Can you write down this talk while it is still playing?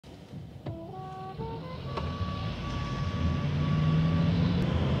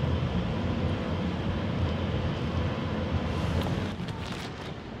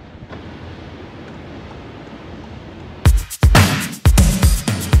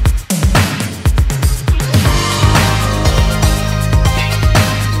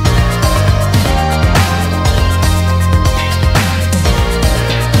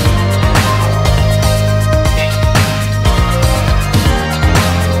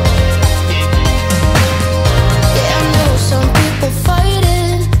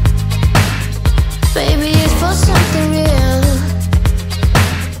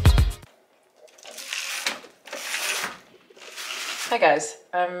guys,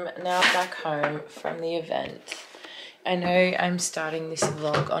 I'm now back home from the event. I know I'm starting this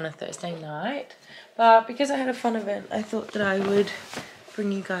vlog on a Thursday night, but because I had a fun event, I thought that I would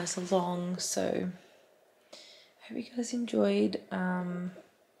bring you guys along. So I hope you guys enjoyed. I'm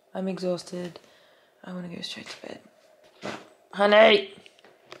exhausted. I want to go straight to bed. But, honey,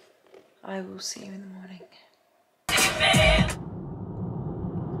 I will see you in the morning.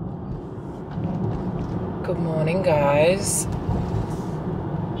 Good morning, guys.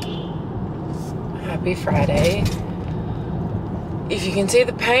 Happy Friday. If you can see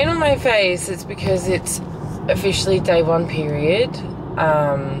the pain on my face, it's because it's officially day 1 period.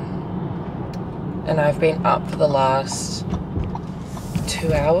 And I've been up for the last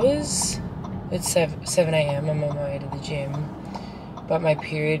 2 hours. It's 7 a.m. I'm on my way to the gym. But my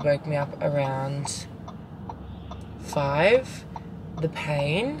period woke me up around 5. The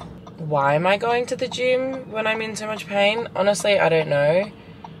pain. Why am I going to the gym when I'm in so much pain? Honestly, I don't know.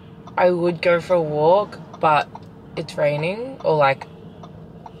 I would go for a walk, but it's raining, or like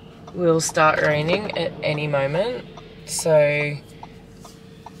will start raining at any moment. So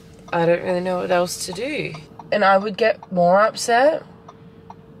I don't really know what else to do. And I would get more upset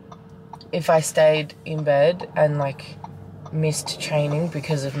if I stayed in bed and like missed training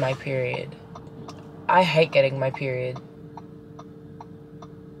because of my period. I hate getting my period.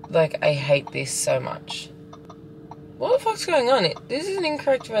 Like, I hate this so much. What the fuck's going on? This is an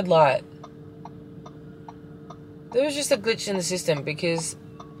incorrect red light. There was just a glitch in the system because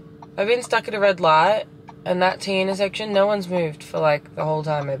I've been stuck at a red light and that T intersection, no one's moved for like the whole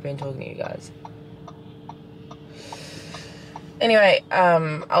time I've been talking to you guys. Anyway,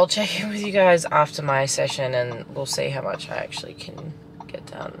 I'll check in with you guys after my session and we'll see how much I actually can get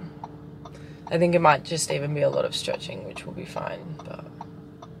done. I think it might just even be a lot of stretching, which will be fine, but...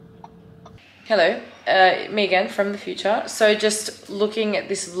 Hello, me again from the future. So just looking at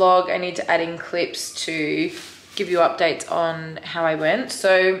this vlog, I need to add in clips to give you updates on how I went.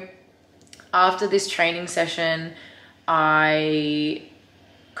 So after this training session, I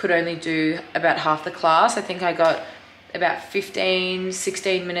could only do about half the class. I think I got about 15,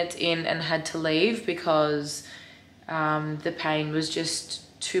 16 minutes in and had to leave because the pain was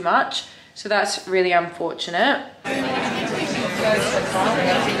just too much. So that's really unfortunate.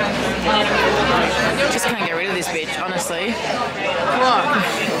 Just can't get rid of this bitch, honestly. What?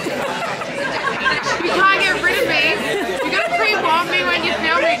 You can't get rid of me. You gotta pre-warn me when you're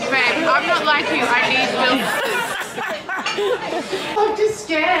filming, babe. I'm not like you. I need filters. I'm just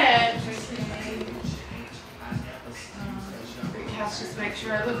scared. Just make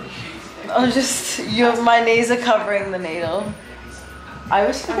sure I look. My knees are covering the needle. I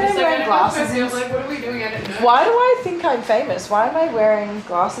wish I was wearing glasses. Like, what are we doing at it? Why do I think I'm famous? Why am I wearing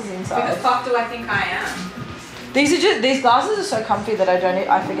glasses inside? Who the fuck do I think I am? These glasses are so comfy that I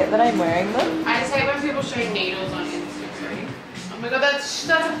forget that I'm wearing them. I just hate when people show needles on Instagram. Oh my god, that's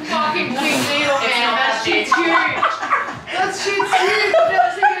a fucking big needle, man. That shit's huge. That shit's huge. I've never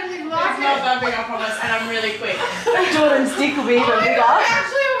seen anything like it. It's not that big, I promise, and I'm really quick. Jordan's dick will be even bigger. I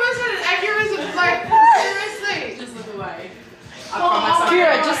actually almost had an aneurysm, like, seriously. Just look away.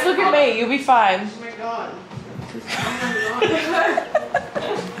 Kira, just look at me. You'll be fine. Oh my god.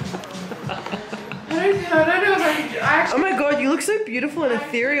 I don't know if I can actually... Oh my god, you look so beautiful and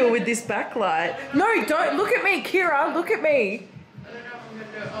ethereal with this backlight. No, don't look at me, Kira. Look at me. I don't know if I'm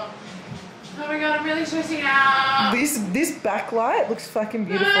gonna do it. Oh my god, I'm really stressing out. This backlight looks fucking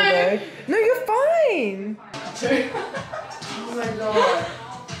beautiful though. No, you're fine. Oh my god.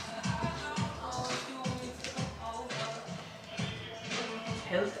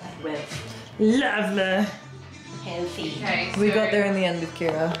 Health and wealth. Lovely. Healthy. Okay, so we got there in the end with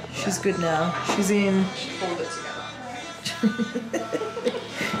Kira. She's good now. She's in. She pulled it together.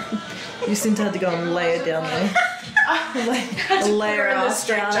 You seem to have to go and lay her down there. Lay her ass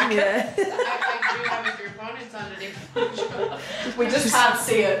down. Yeah. I do have a grip on, it's underneath. We just can't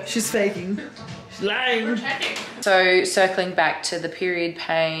see it. She's faking. She's lying. Pretending. So circling back to the period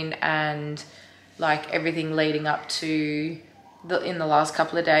pain and like everything leading up to in the last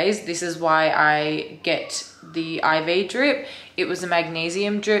couple of days, this is why I get the IV drip. It was a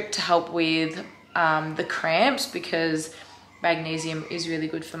magnesium drip to help with the cramps because magnesium is really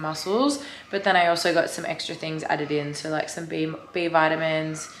good for muscles. But then I also got some extra things added in, so like some B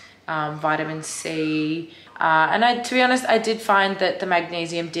vitamins, vitamin C, and to be honest, I did find that the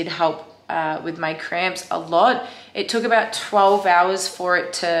magnesium did help with my cramps a lot. It took about 12 hours for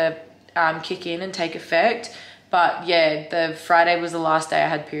it to kick in and take effect. But yeah, the Friday was the last day I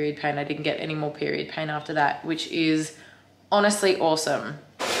had period pain. I didn't get any more period pain after that, which is honestly awesome.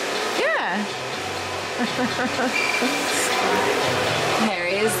 Yeah.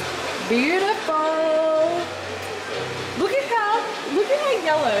 Beautiful. Look at how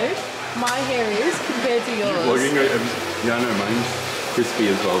yellow my hair is compared to yours. Well, yeah, I know mine's crispy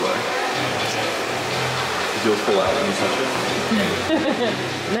as well though. Does yours fall out when you touch it?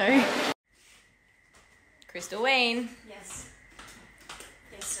 No. Crystal Wayne. Yes.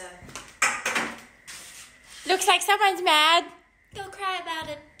 Yes, sir. Looks like someone's mad. Go cry about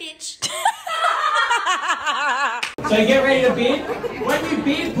it, bitch. So get ready to bid. When you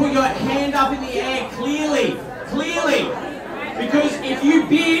bid, put your hand up in the air clearly. Clearly. Because if you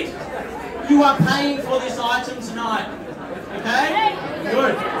bid, you are paying for this item tonight. Okay?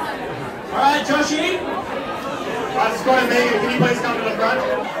 Good. Alright, Joshy. Alright, Scott and Megan, can you please come to the front?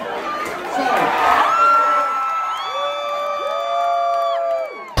 So.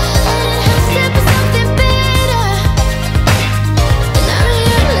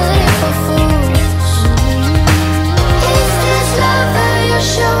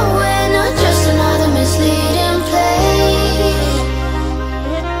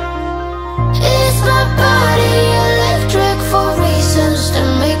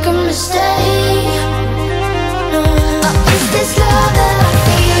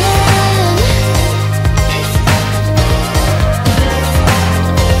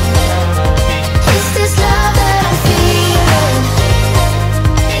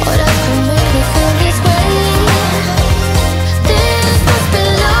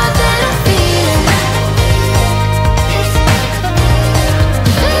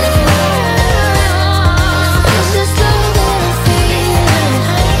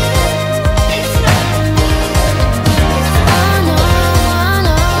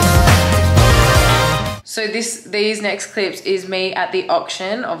 So these next clips is me at the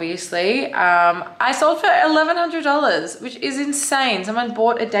auction, obviously. I sold for $1,100, which is insane. Someone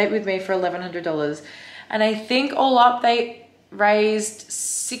bought a date with me for $1,100. And I think all up they raised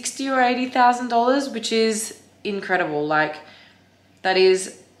 $60,000 or $80,000, which is incredible. Like, that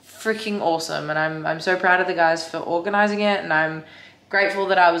is freaking awesome. And I'm so proud of the guys for organizing it, and I'm grateful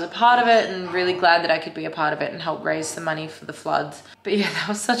that I was a part of it, and really glad that I could be a part of it and help raise some money for the floods. But yeah, that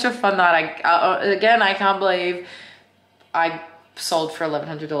was such a fun night. Again, I can't believe I sold for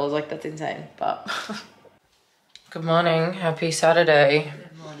 $1,100. Like, that's insane. But good morning, happy Saturday.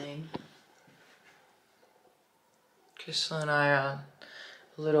 Good morning. Crystal and I are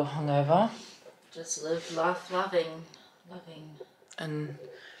a little hungover. Just live life loving. And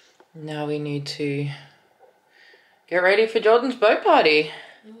now we need to get ready for Jordan's boat party.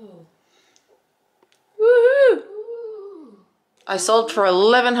 Ooh. Woohoo! Ooh. I sold for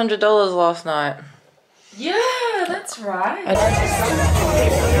 $1,100 last night. Yeah, that's right.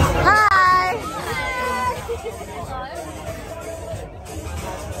 Hi!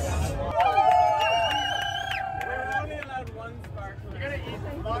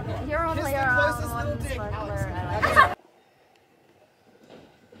 You're only one sparkler.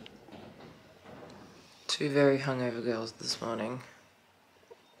 Two very hungover girls this morning.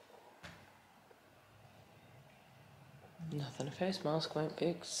 Nothing a face mask won't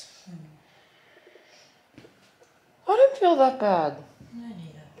fix. I don't feel that bad. No,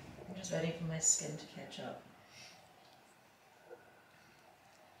 neither. I'm just waiting for my skin to catch up.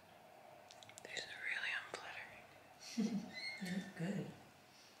 These are really unflattering. You look good.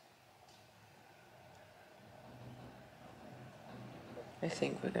 I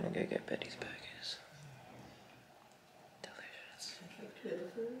think we're gonna go get Betty's burgers. Delicious.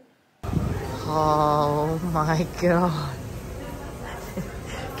 Oh my god.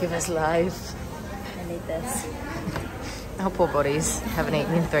 Give us life. I need this. Our poor bodies haven't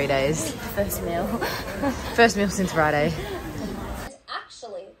eaten in 3 days. First meal. First meal since Friday.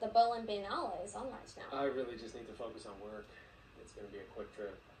 Actually, the Berlin Biennale is on right now. I really just need to focus on work. It's going to be a quick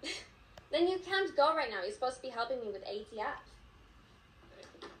trip. Then you can't go right now. You're supposed to be helping me with ATF.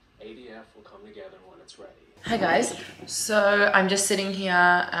 ADF will come together when it's ready. Hi guys, so I'm just sitting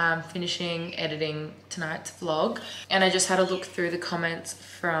here finishing editing tonight's vlog, and I just had a look through the comments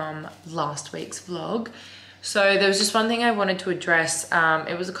from last week's vlog. So there was just one thing I wanted to address.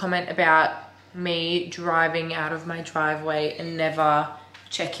 It was a comment about me driving out of my driveway and never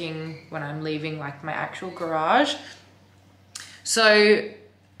checking when I'm leaving, like, my actual garage. So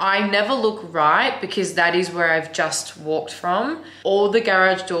I never look right because that is where I've just walked from. All the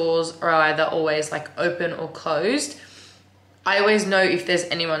garage doors are either always like open or closed. I always know if there's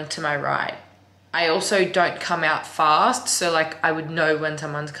anyone to my right. I also don't come out fast, so like I would know when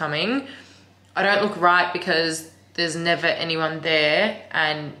someone's coming. I don't look right because there's never anyone there,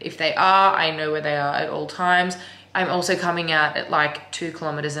 and if they are, I know where they are at all times. I'm also coming out at like 2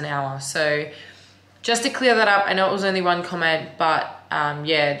 kilometers an hour. So just to clear that up, I know it was only one comment, but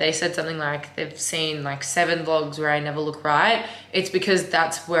yeah, they said something like they've seen like 7 vlogs where I never look right. It's because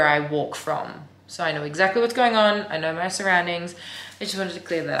that's where I walk from. So I know exactly what's going on. I know my surroundings. I just wanted to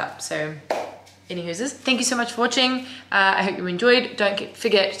clear that up. So anywho's, thank you so much for watching. I hope you enjoyed. Don't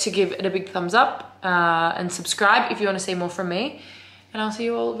forget to give it a big thumbs up and subscribe if you want to see more from me. And I'll see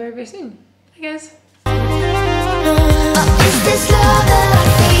you all very, very soon. Bye guys.